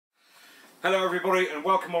Hello everybody and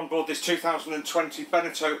welcome on board this 2020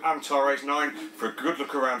 Beneteau Antares 9 for a good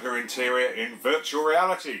look around her interior in virtual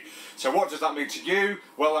reality. So what does that mean to you?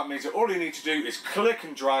 Well, that means that all you need to do is click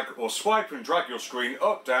and drag or swipe and drag your screen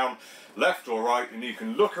up, down, left or right, and you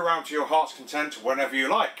can look around to your heart's content whenever you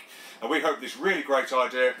like. And we hope this really great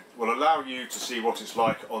idea will allow you to see what it's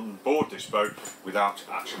like on board this boat without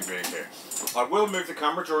actually being here. I will move the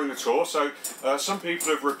camera during the tour, so some people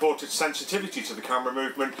have reported sensitivity to the camera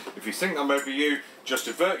movement. If you think that may be you, just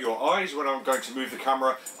avert your eyes when I'm going to move the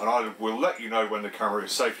camera, and I will let you know when the camera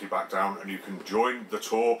is safely back down and you can join the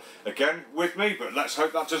tour again with me, but let's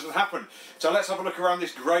hope that doesn't happen. So let's have a look around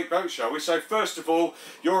this great boat, shall we? So first of all,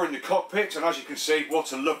 you're in the cockpit, and as you can see,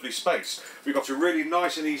 what a lovely space. We've got a really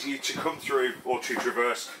nice and easy to come through or to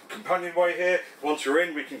traverse companionway here. Once we're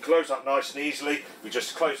in, we can close that nice and easily. We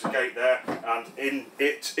just close the gate there, and in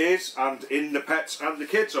it is, and in the pets and the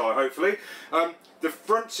kids are, hopefully. The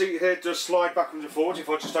front seat here does slide backwards and forwards. If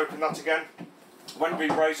I just open that again. When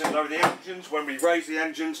we raise and lower the engines, when we raise the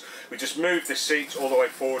engines, we just move the seat all the way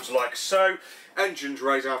forwards like so. Engines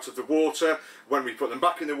raise out of the water. When we put them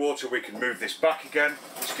back in the water, we can move this back again,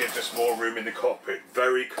 which gives us more room in the cockpit.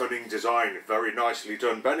 Very cunning design, very nicely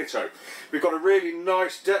done, Beneteau. We've got a really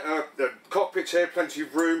nice cockpit here, plenty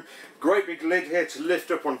of room. Great big lid here to lift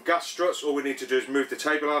up on gas struts. All we need to do is move the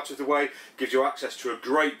table out of the way. Gives you access to a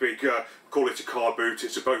great big, call it a car boot,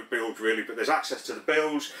 it's a boat build really, but there's access to the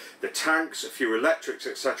bilge, the tanks, a few electrics,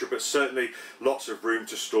 etc. But certainly lots of room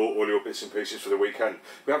to store all your bits and pieces for the weekend.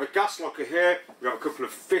 We have a gas locker here, we have a couple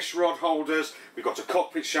of fish rod holders, we've got a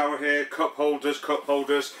cockpit shower here, cup holders,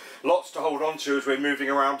 lots to hold on to as we're moving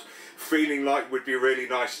around, feeling like would be really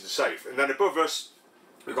nice and safe. And then above us,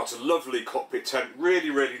 we've got a lovely cockpit tent,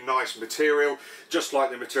 really nice material, just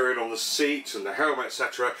like the material on the seats and the helmet,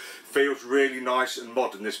 etc. Feels really nice and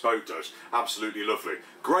modern, this boat does. Absolutely lovely.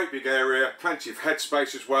 Great big area, plenty of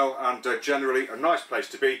headspace as well, and generally a nice place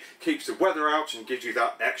to be. Keeps the weather out and gives you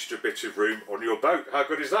that extra bit of room on your boat. How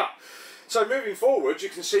good is that? So moving forward, you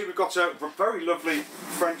can see we've got a very lovely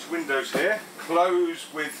French windows here, close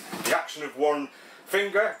with the action of one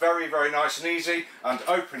finger, very nice and easy, and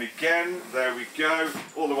open again. There we go,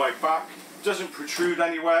 all the way back. Doesn't protrude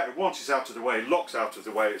anywhere. Once it's out of the way, it locks out of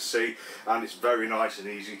the way at sea, and it's very nice and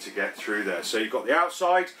easy to get through there. So you've got the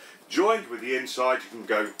outside joined with the inside. You can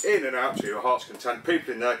go in and out to your heart's content.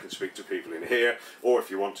 People in there can speak to people in here, or if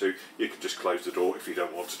you want to, you can just close the door if you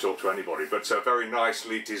don't want to talk to anybody. But very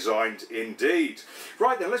nicely designed indeed.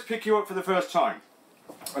 Right then, let's pick you up for the first time.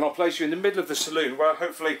 And I'll place you in the middle of the saloon where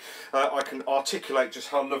hopefully I can articulate just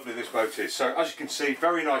how lovely this boat is. So as you can see,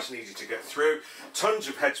 very nice and easy to get through. Tons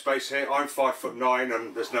of headspace here. I'm 5'9"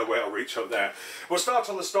 and there's no way I'll reach up there. We'll start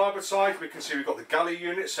on the starboard side. We can see we've got the galley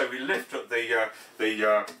unit, so we lift up the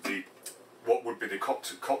what would be the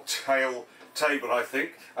cocktail table, I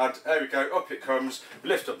think, and there we go, up it comes.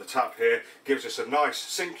 Lift up the tap here, gives us a nice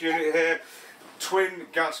sink unit here. Twin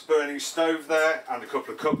gas burning stove there, and a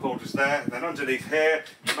couple of cup holders there. And then underneath here,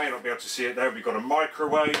 you may not be able to see it there, we've got a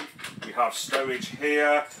microwave, we have stowage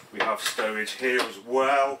here, we have stowage here as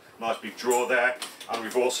well, nice big drawer there, and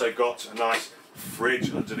we've also got a nice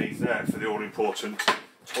fridge underneath there for the all important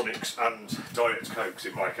tonics and diet cokes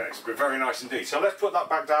in my case, but very nice indeed. So let's put that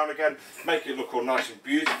back down again, make it look all nice and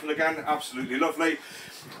beautiful again, absolutely lovely.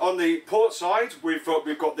 On the port side, we've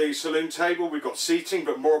got the saloon table, we've got seating,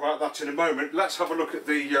 but more about that in a moment. Let's have a look at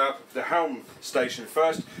the helm station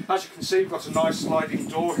first. As you can see, we've got a nice sliding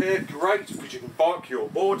door here, great, because you can bark your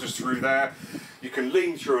orders through there. You can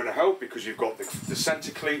lean through and help because you've got the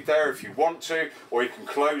centre cleat there if you want to, or you can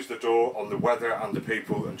close the door on the weather and the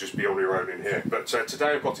people and just be on your own in here. But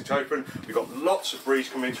today I've got it open, we've got lots of breeze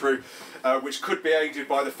coming through, which could be aided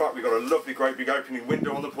by the fact we've got a lovely great big opening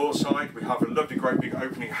window on the port side. We have a lovely great big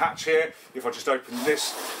opening hatch here. If I just open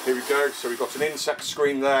this, here we go, so we've got an insect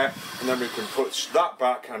screen there, and then we can push that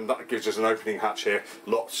back and that gives us an opening hatch here.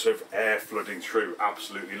 Lots of air flooding through,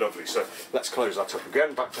 absolutely lovely. So let's close that up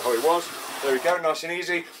again, back to how it was. There we go, nice and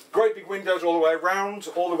easy. Great big windows all the way around,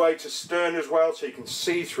 all the way to stern as well, so you can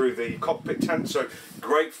see through the cockpit tent, so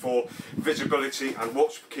great for visibility and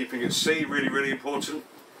what's keeping at sea, really important.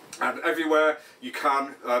 And everywhere you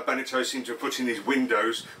can, Beneteau seem to have put in these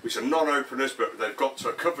windows, which are non-openers, but they've got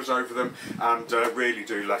covers over them, and really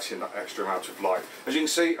do let in that extra amount of light. As you can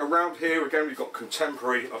see, around here, again, we've got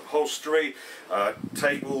contemporary upholstery,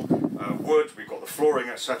 table, wood, we've got the flooring,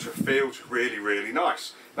 etc. Feels really, really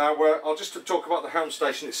nice. Now I'll just talk about the helm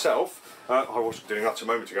station itself. I was doing that a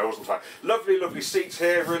moment ago, wasn't I? Lovely, lovely seats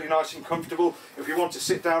here, really nice and comfortable. If you want to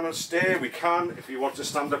sit down and steer, we can. If you want to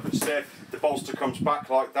stand up and steer, the bolster comes back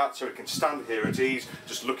like that, so it can stand here at ease,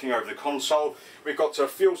 just looking over the console. We've got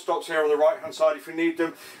fuel stops here on the right hand side if you need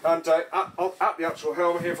them, and at the actual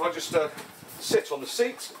helm here, if I just sit on the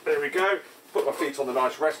seat, there we go. Put my feet on the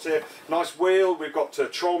nice rest here. Nice wheel. We've got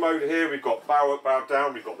troll mode here. We've got bow up, bow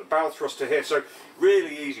down. We've got the bow thruster here. So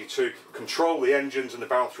really easy to control the engines and the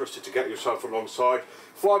bow thruster to get yourself alongside.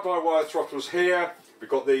 Fly-by-wire throttles here. We've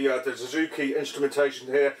got the Suzuki instrumentation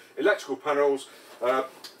here. Electrical panels.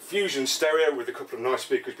 Fusion stereo with a couple of nice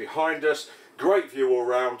speakers behind us. Great view all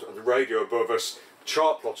round, and the radio above us.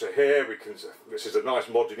 Chart plotter here. This is a nice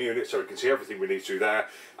modern unit, so we can see everything we need to there,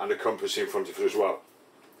 and a compass in front of us as well.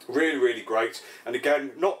 Really, really great, and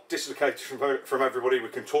again, not dislocated from everybody. We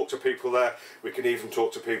can talk to people there. We can even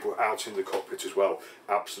talk to people out in the cockpit as well.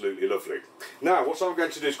 Absolutely lovely. Now, what I'm going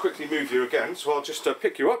to do is quickly move you again, so I'll just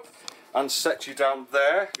pick you up and set you down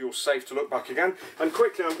there. You're safe to look back again. And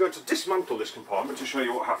quickly, I'm going to dismantle this compartment to show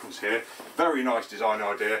you what happens here. Very nice design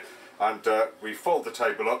idea. And we fold the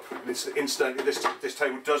table up. Incidentally, this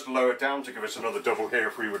table does lower down to give us another double here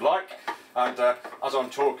if we would like. And as I'm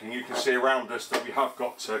talking, you can see around us that we have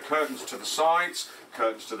got curtains to the sides,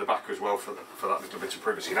 curtains to the back as well for that little bit of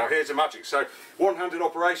privacy. Now here's the magic. So one-handed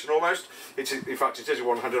operation almost. In fact, it is a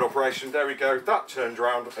one-handed operation. There we go. That turns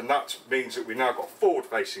around, and that means that we've now got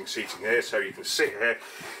forward-facing seating here, so you can sit here.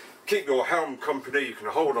 Keep your helm company, you can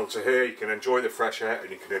hold on to here, you can enjoy the fresh air,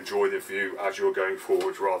 and you can enjoy the view as you're going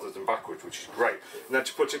forwards rather than backwards, which is great. And then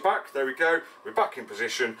to put it back, there we go, we're back in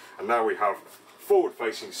position, and now we have forward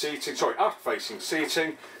facing seating, sorry, aft facing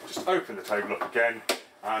seating. Just open the table up again,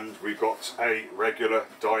 and we've got a regular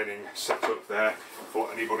dining setup there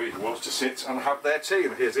for anybody who wants to sit and have their tea.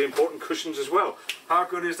 And here's the important cushions as well. How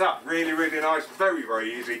good is that? Really, really nice, very,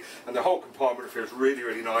 very easy, and the whole compartment feels really,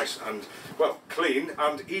 really nice and, well, clean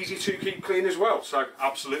and easy to keep clean as well. So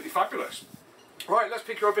absolutely fabulous. Right, let's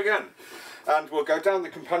pick you up again, and we'll go down the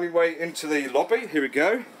companionway into the lobby. Here we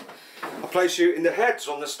go. I'll place you in the heads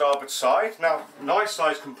on the starboard side. Now, nice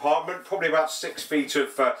sized compartment, probably about 6 feet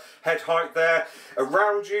of head height there.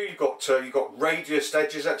 Around you, you've got radius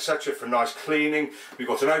edges, etc. for nice cleaning. We've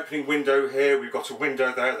got an opening window here. We've got a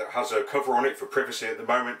window there that has a cover on it for privacy at the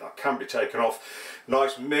moment. That can be taken off.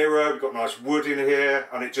 Nice mirror. We've got nice wood in here,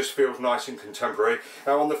 and it just feels nice and contemporary.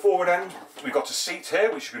 Now, on the forward end, we've got a seat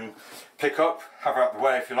here which you can pick up, have out the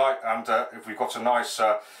way if you like, and if we've got a nice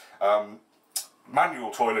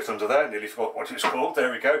manual toilet under there, nearly forgot what it's called,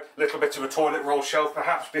 there we go, little bit of a toilet roll shelf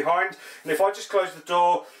perhaps behind. And if I just close the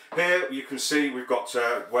door here, you can see we've got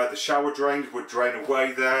where the shower drains would drain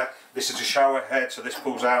away there. This is a shower head, so this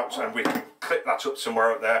pulls out, and we can clip that up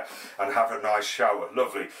somewhere up there and have a nice shower.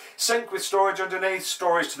 Lovely. Sink with storage underneath,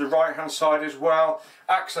 storage to the right hand side as well,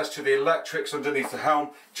 access to the electrics underneath the helm.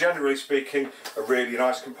 Generally speaking, a really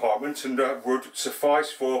nice compartment, and would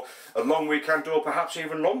suffice for a long weekend or perhaps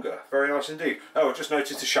even longer. Very nice indeed. Oh, I just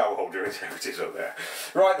noticed the shower holder. There it is up there.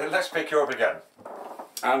 Right then, let's pick you up again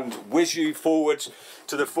and whiz you forward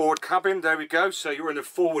to the forward cabin. There we go. So you're in the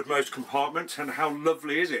forwardmost compartment, and how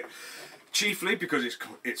lovely is it? Chiefly because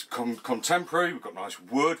it's contemporary. We've got nice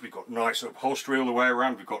wood, we've got nice upholstery all the way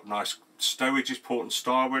around, we've got nice stowages port and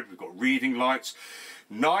starboard, we've got reading lights,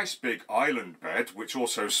 nice big island bed which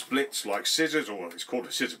also splits like scissors, or it's called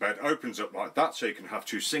a scissor bed, opens up like that so you can have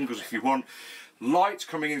 2 singles if you want. Light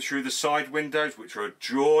coming in through the side windows, which are a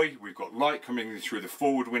joy. We've got light coming in through the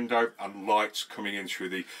forward window, and lights coming in through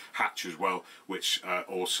the hatch as well, which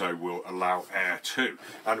also will allow air too.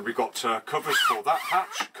 And we've got covers for that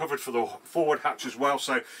hatch, covered for the forward hatch as well,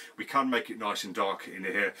 so we can make it nice and dark in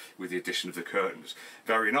here with the addition of the curtains.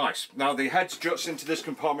 Very nice. Now the head juts into this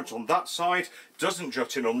compartment on that side, doesn't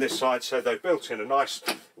jut in on this side, so they've built in a nice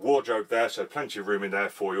wardrobe there, so plenty of room in there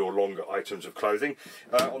for your longer items of clothing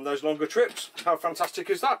on those longer trips. How fantastic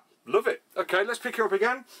is that? Love it. Okay, let's pick you up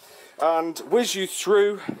again and whiz you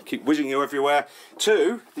through, keep whizzing you everywhere,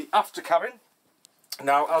 to the after cabin.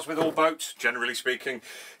 Now, as with all boats, generally speaking,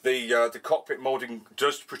 the cockpit moulding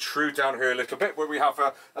does protrude down here a little bit, where we have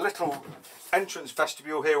a little entrance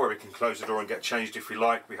vestibule here where we can close the door and get changed if we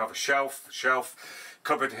like. We have a shelf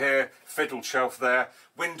covered here, fiddle shelf there,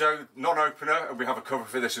 window non-opener, and we have a cover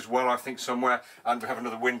for this as well, I think, somewhere, and we have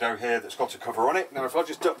another window here that's got a cover on it. Now if I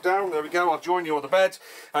just duck down, there we go, I'll join you on the bed,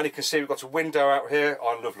 and you can see we've got a window out here.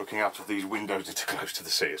 I love looking out of these windows that are close to the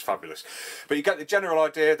sea, it's fabulous. But you get the general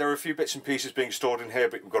idea. There are a few bits and pieces being stored in here,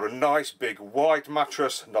 but we've got a nice big wide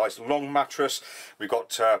mattress, nice long mattress. We've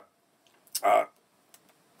got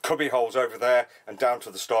cubby holes over there, and down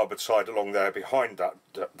to the starboard side along there behind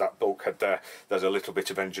that bulkhead there, there's a little bit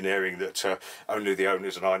of engineering that only the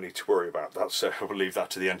owners and I need to worry about. That's we'll leave that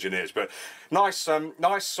to the engineers. But nice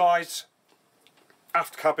nice size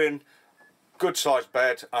aft cabin, good sized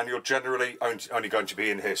bed, and you're generally only going to be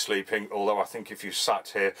in here sleeping, although I think if you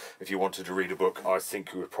sat here, if you wanted to read a book, I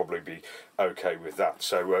think you would probably be okay with that.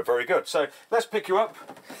 So very good. So let's pick you up,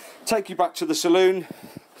 take you back to the saloon,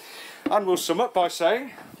 and we'll sum up by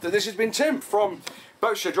saying that this has been Tim from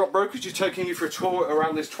Boatshed Yacht Brokers. You're taking you for a tour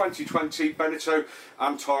around this 2020 Beneteau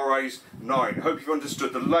Antares 9. Hope you've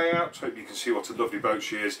understood the layout, hope you can see what a lovely boat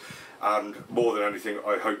she is, and more than anything,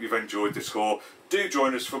 I hope you've enjoyed this tour. Do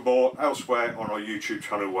join us for more elsewhere on our YouTube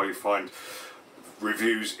channel, where you find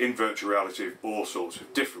reviews in virtual reality of all sorts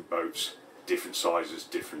of different boats, different sizes,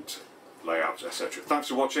 different layouts, etc. Thanks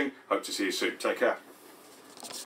for watching, hope to see you soon. Take care.